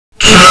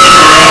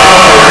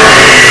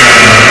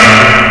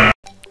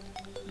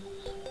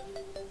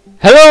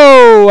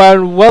Hello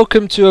and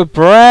welcome to a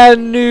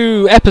brand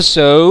new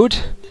episode.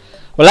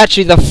 Well,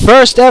 actually the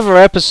first ever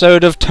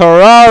episode of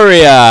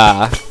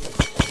Terraria.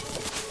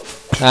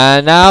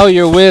 And now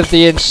you're with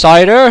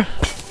TheInsider.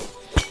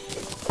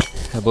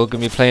 And we're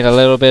going to be playing a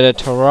little bit of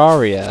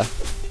Terraria.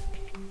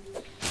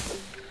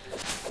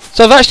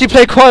 So I've actually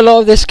played quite a lot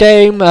of this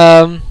game.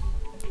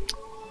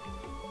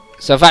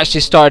 So I've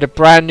actually started a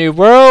brand new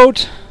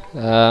world.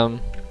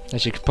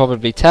 As you can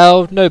probably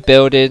tell, no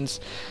buildings.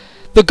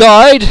 The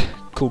guide,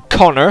 called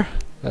Connor,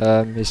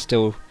 is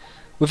still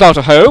without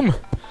a home,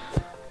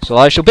 so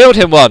I shall build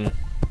him one.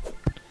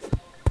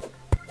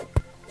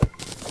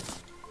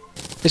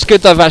 It's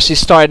good that I've actually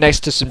started next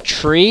to some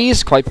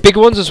trees, quite big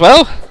ones as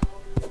well.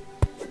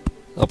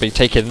 I'll be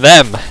taking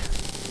them.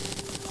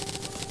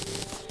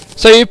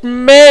 So you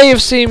may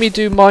have seen me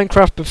do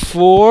Minecraft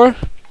before.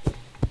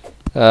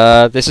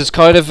 This is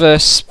kind of a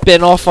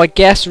spin-off, I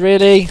guess,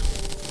 really.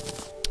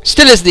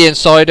 Still is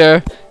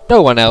TheInsider,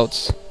 no one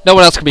else. No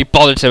one else can be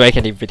bothered to make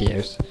any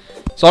videos.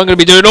 So I'm going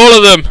to be doing all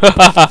of them.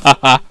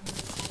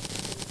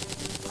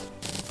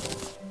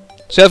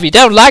 So if you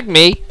don't like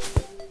me,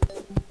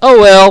 oh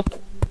well.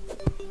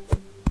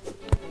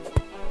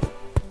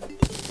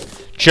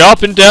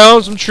 Chopping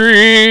down some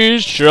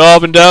trees,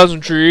 chopping down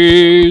some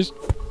trees.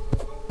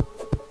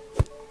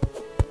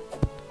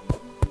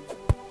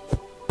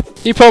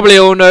 You probably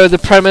all know the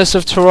premise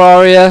of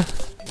Terraria.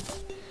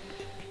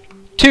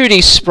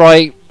 2D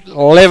sprite,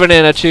 living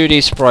in a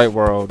 2D sprite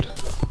world.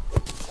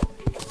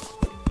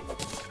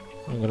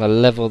 I'm gonna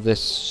level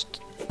this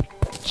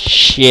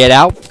shit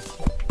out.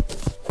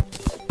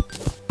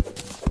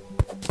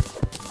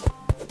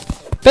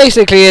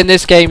 Basically, in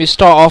this game, you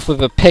start off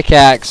with a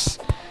pickaxe,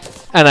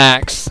 an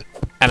axe,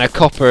 and a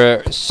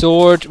copper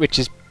sword, which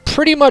is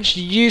pretty much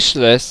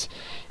useless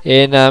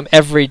in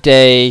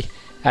everyday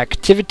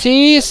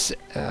activities.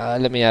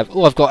 Let me have.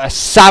 Oh, I've got a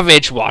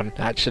savage one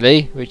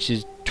actually, which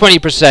is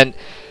 20%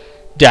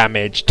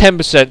 damage,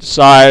 10%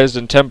 size,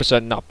 and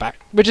 10% knockback,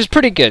 which is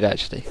pretty good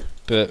actually,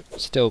 but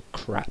still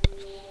crap.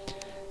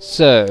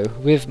 So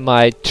with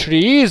my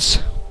trees,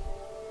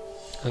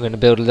 I'm going to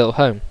build a little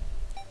home.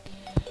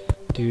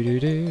 Do do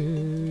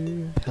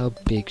do. How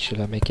big should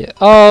I make it?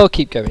 Oh,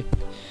 keep going.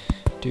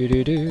 Do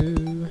do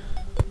do.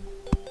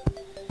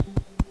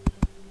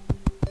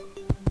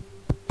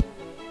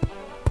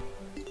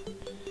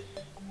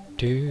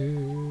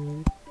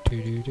 Do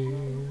do do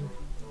do.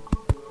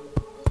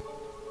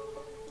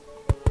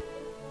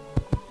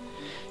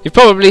 You've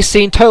probably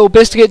seen Total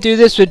Biscuit do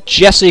this with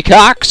Jesse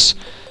Cox.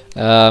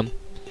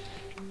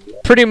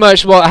 Pretty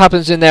much what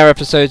happens in their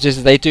episodes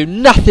is they do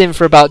nothing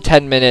for about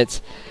 10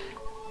 minutes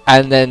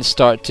and then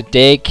start to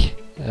dig,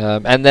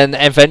 and then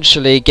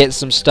eventually get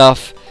some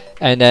stuff,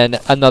 and then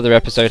another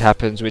episode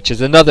happens, which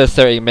is another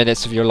 30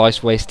 minutes of your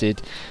life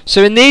wasted.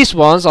 So in these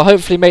ones, I'll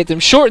hopefully make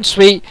them short and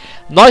sweet,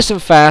 nice and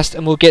fast,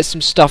 and we'll get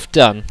some stuff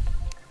done.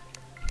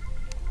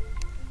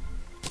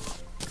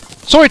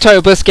 Sorry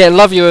Total Biscuit,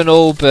 love you and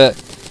all, but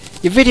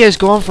your videos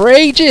go on for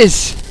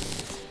ages.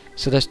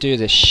 So let's do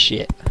this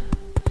shit.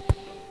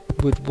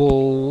 Wood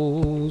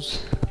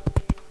walls.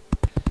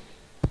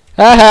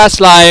 Haha,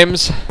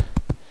 slimes.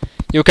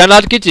 You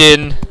cannot get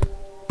in.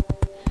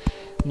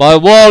 My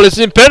wall is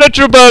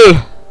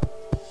impenetrable.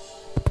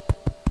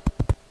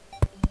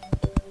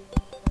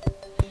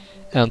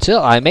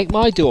 Until I make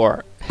my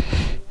door.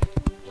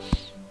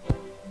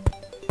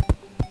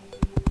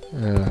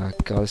 Oh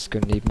god, it's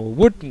gonna need more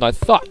wood than I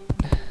thought.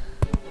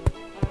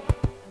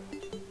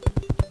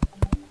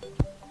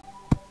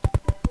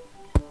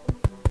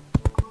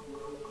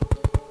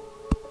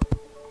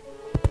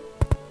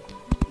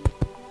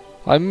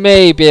 I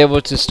may be able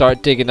to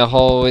start digging a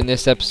hole in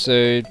this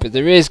episode, but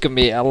there is going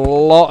to be a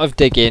lot of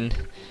digging.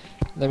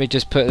 Let me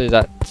just put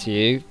that to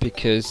you,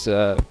 because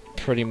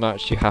pretty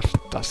much you have,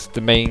 that's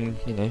the main,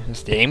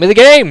 that's the aim of the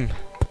game.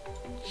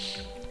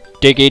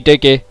 Diggy,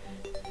 diggy,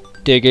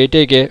 diggy,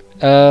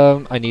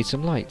 diggy. I need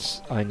some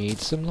lights. I need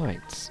some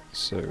lights.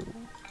 So,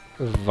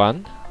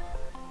 1,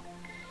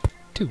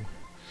 2.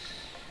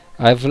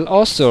 I will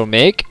also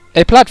make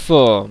a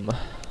platform.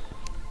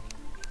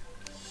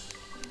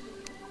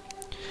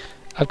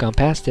 I've gone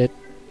past it.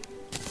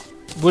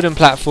 Wooden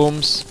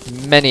platforms,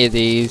 many of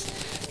these.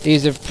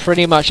 These are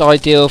pretty much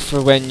ideal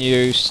for when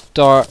you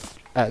start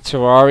at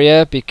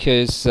Terraria,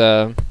 because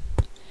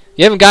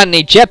you haven't got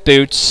any jet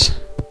boots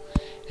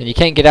and you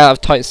can't get out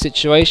of tight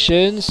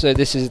situations, so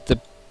this is the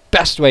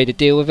best way to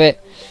deal with it.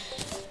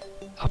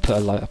 I'll put a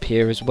light up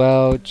here as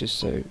well, just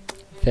so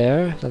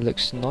there. That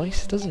looks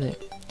nice, doesn't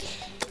it?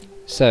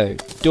 So,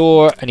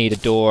 door, I need a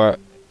door.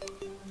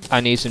 I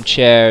need some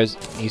chairs,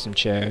 I need some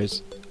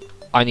chairs.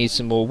 I need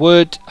some more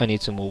wood. I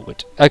need some more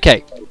wood.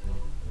 Okay.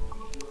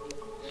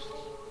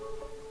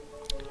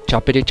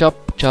 Choppity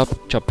chop, chop,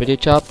 choppity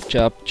chop,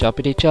 chop,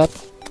 choppity chop.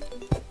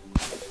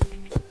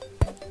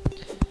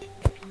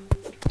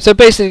 So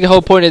basically the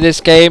whole point of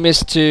this game is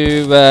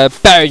to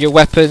better your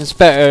weapons,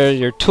 better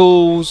your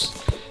tools.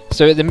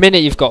 So at the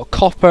minute you've got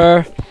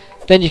copper,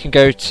 then you can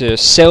go to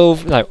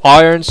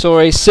iron,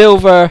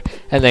 silver,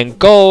 and then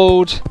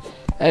gold,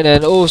 and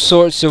then all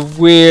sorts of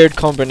weird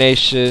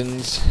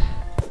combinations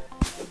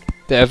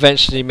that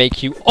eventually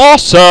make you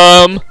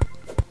awesome.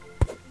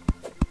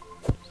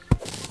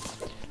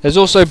 There's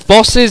also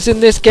bosses in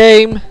this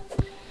game.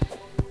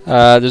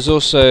 There's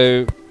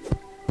also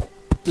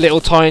little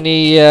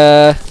tiny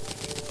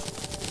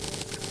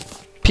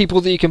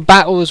people that you can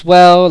battle as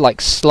well, like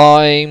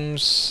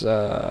slimes,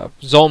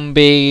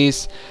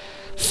 zombies,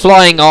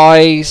 flying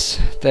eyes.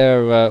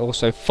 They're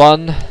also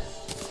fun.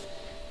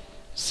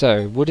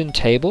 So, wooden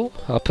table.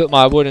 I'll put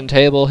my wooden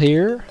table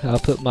here. I'll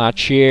put my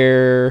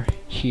chair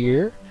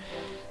here.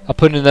 I'll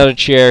put another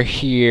chair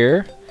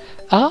here.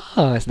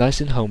 Ah, it's nice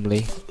and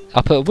homely.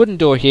 I'll put a wooden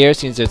door here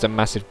since there's a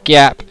massive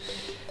gap.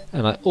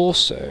 And I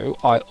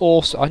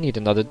need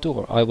another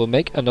door. I will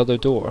make another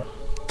door.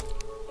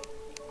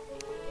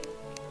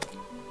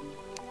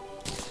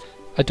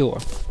 A door.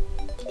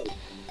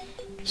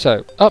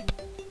 So, up.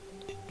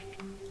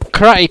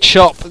 Karate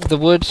chop the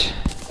wood.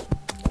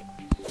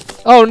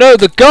 Oh no,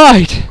 the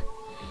guide!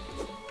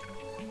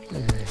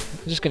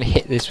 I'm just gonna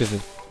hit this with a...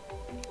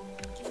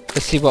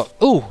 Let's see what...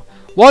 Ooh!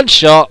 One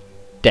shot!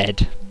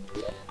 Dead.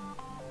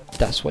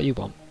 That's what you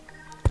want.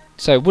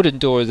 So, wooden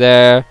door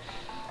there.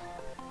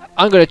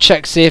 I'm gonna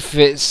check, see if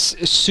it's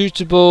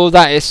suitable.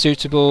 That is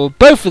suitable.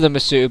 Both of them are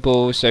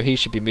suitable, so he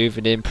should be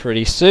moving in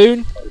pretty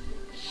soon.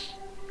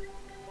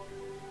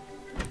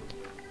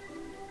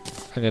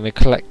 I'm gonna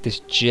collect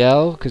this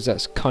gel, because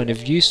that's kind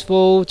of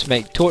useful to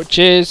make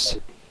torches.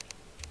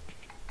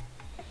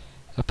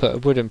 I'll put a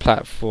wooden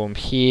platform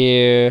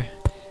here,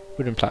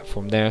 wooden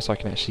platform there, so I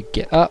can actually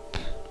get up.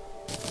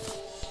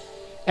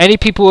 Any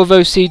people with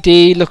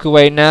OCD, look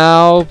away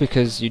now,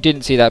 because you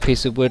didn't see that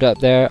piece of wood up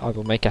there. I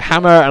will make a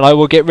hammer, and I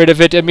will get rid of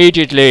it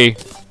immediately.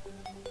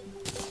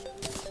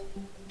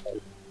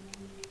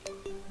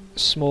 A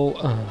small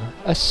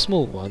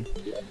one.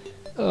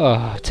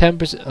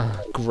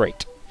 10%.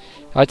 Great.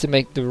 I had to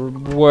make the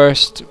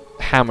worst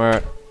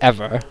hammer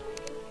ever.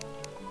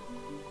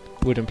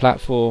 Wooden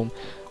platform.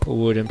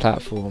 Wooden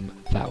platform,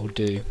 that will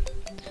do.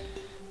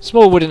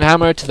 Small wooden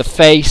hammer to the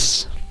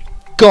face.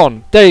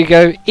 Gone. There you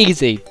go.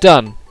 Easy.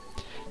 Done.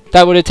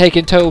 That would have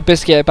taken Total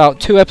Biscuit about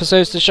 2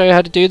 episodes to show you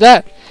how to do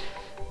that.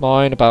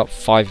 Mine about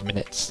 5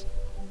 minutes.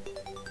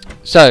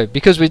 So,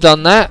 because we've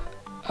done that,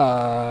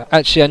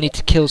 actually I need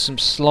to kill some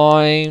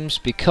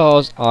slimes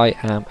because I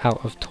am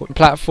out of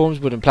platforms.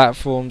 Wooden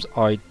platforms,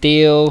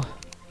 ideal.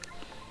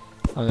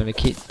 I'm going to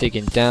keep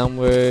digging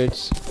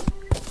downwards.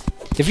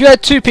 If you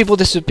had 2 people,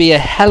 this would be a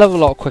hell of a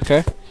lot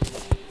quicker.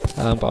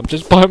 But I'm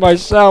just by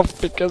myself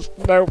because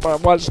no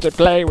one wants to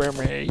play with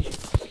me.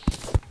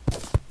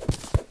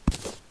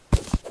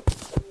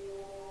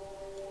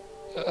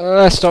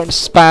 Starting to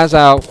spaz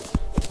out.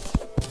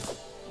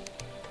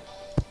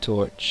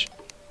 Torch.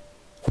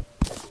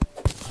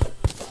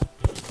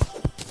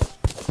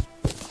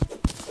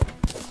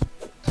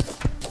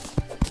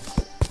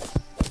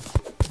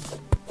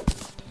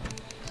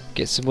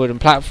 Get some wooden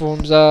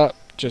platforms up,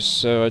 just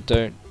so I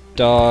don't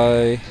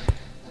die.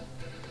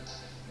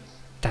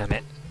 Damn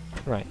it.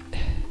 Right.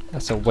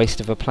 That's a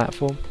waste of a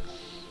platform.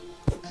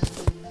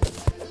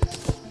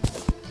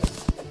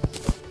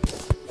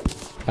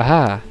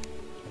 Aha!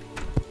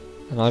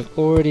 And I've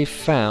already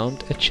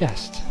found a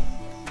chest.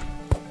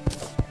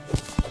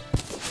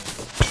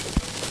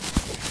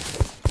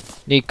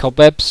 Need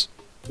cobwebs.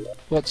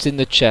 What's in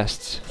the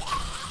chest?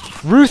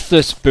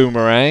 Ruthless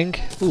boomerang.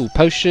 Ooh,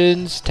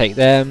 potions. Take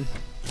them.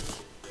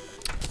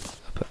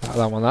 Put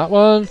that one, that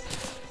one.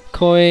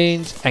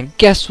 Coins. And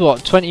guess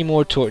what? 20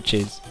 more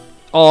torches.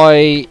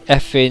 I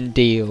effing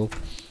deal.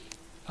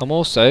 I'm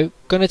also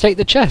gonna take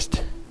the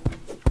chest.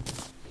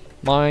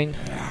 Mine.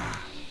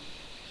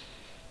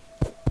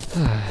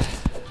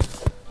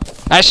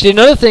 Actually,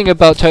 another thing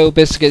about Total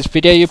Biscuit's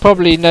video, you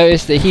probably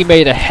noticed that he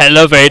made a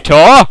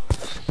elevator.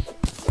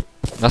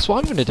 That's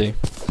what I'm gonna do.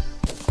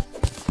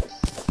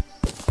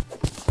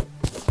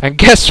 And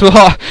guess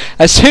what?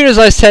 As soon as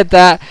I said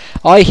that,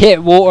 I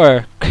hit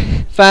water.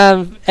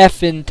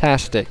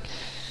 Fan-effing-tastic.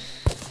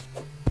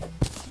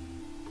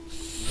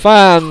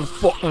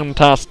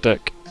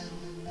 Fan-fucking-tastic.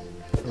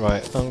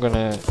 Right, I'm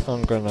gonna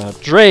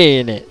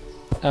drain it.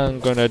 I'm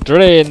gonna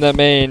drain the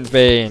main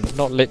vein.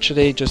 Not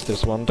literally, just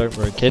this one, don't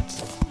worry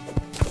kids.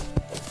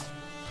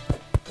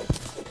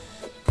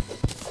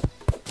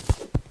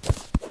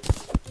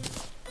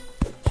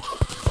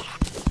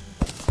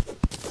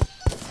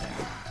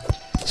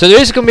 So there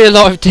is going to be a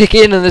lot of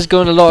digging, and there's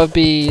going to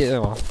be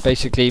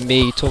basically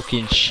me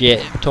talking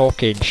shit.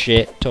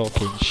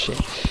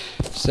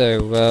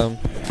 So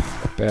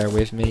bear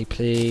with me,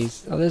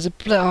 please. Oh, there's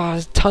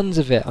tons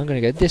of it. I'm going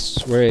to go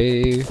this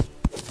way.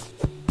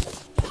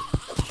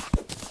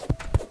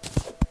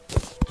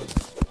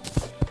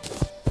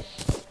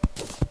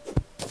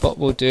 What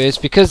we'll do is,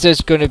 because there's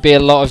going to be a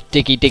lot of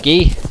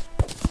diggy,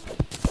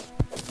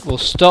 we'll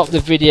stop the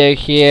video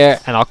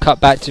here, and I'll cut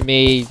back to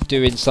me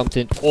doing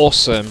something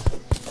awesome.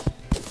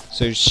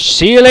 So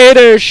see you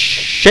later,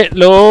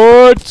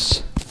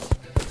 shitlords!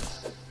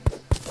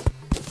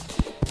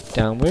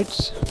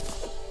 Downwards.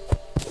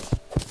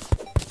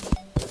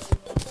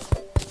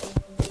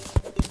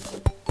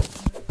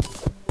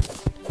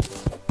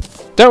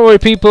 Don't worry,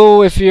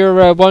 people, if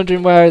you're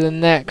wondering where the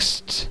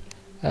next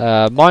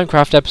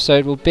Minecraft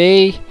episode will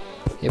be,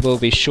 it will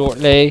be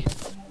shortly.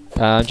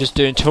 I'm just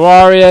doing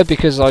Terraria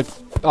because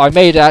I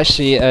made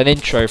actually an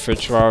intro for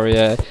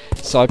Terraria,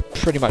 so I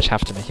pretty much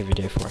have to make a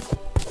video for it.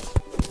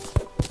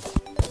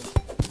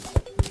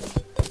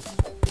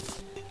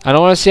 And I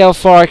want to see how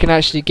far I can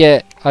actually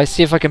get. I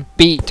see if I can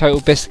beat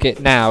Total Biscuit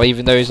now,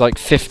 even though he's like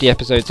 50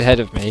 episodes ahead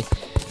of me.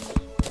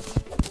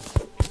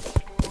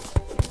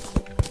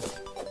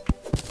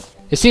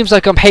 It seems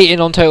like I'm hating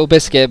on Total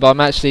Biscuit, but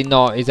I'm actually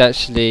not. He's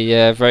actually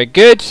very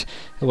good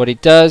at what he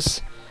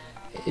does.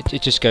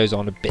 It just goes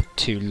on a bit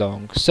too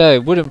long. So,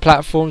 wooden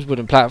platforms,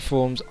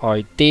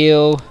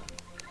 ideal.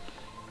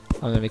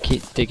 I'm going to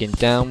keep digging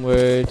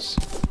downwards.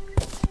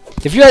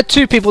 If you had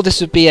two people,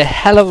 this would be a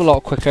hell of a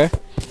lot quicker.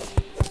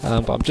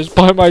 But I'm just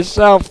by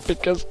myself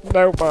because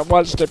no one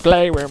wants to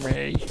play with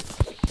me.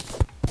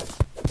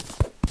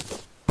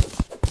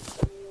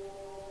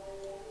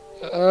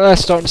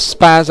 Starting to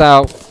spaz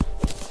out.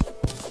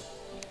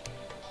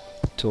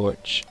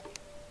 Torch.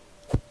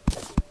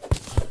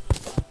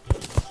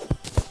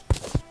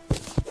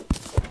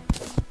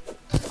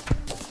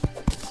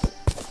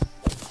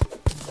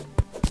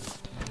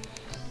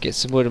 Get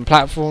some wooden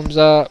platforms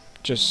up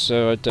just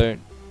so I don't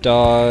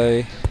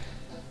die.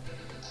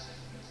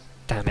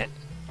 Damn it.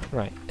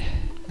 Right.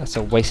 That's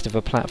a waste of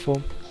a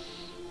platform.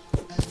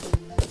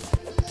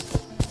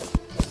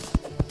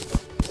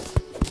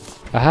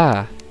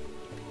 Aha!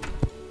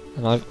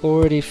 And I've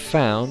already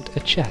found a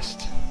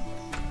chest.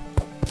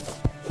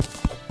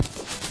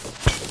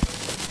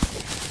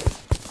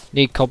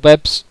 Need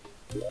cobwebs.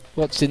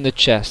 What's in the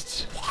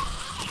chest?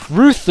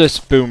 Ruthless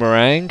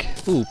boomerang.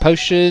 Ooh,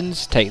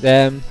 potions. Take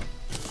them.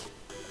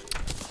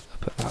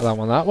 Put that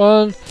on that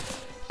one.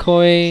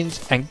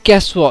 Coins. And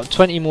guess what?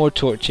 20 more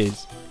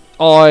torches.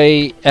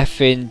 I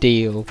effing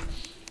deal.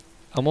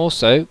 I'm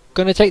also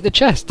gonna take the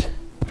chest.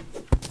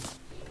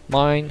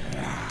 Mine.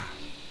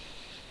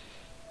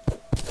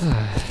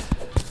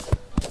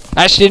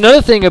 Actually,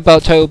 another thing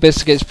about Total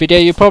Biscuit's video,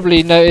 you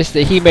probably noticed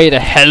that he made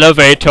a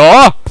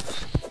elevator.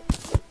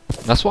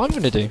 That's what I'm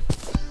gonna do.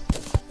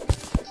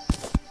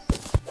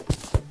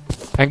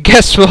 And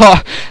guess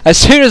what? As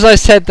soon as I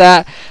said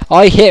that,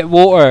 I hit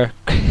water.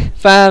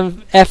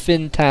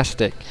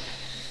 Fan-effing-tastic.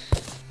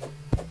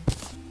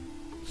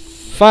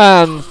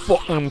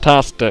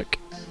 Fan-fucking-tastic.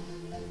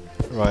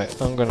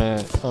 Right, I'm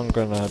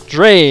gonna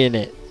drain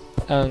it.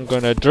 I'm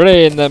gonna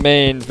drain the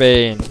main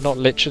vein. Not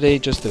literally,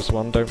 just this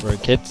one, don't worry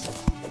kids.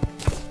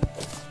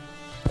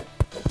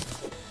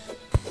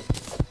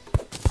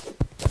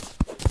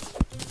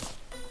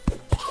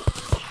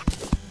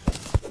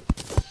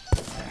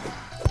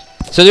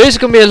 So there is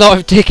going to be a lot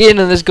of digging,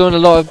 and there's going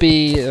to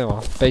be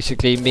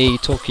basically me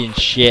talking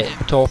shit.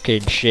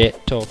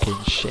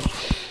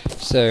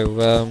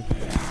 So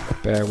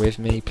bear with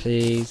me,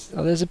 please.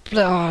 Oh, there's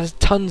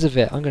tons of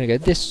it. I'm going to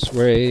go this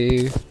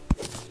way.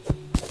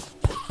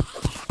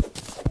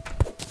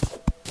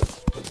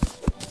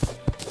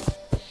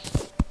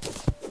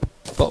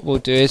 What we'll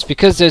do is,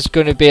 because there's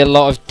going to be a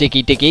lot of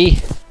diggy,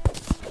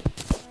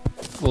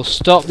 we'll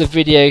stop the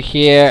video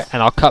here,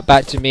 and I'll cut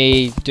back to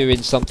me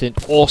doing something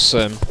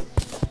awesome.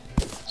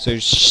 So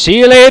see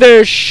you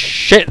later,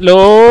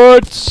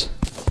 shitlords!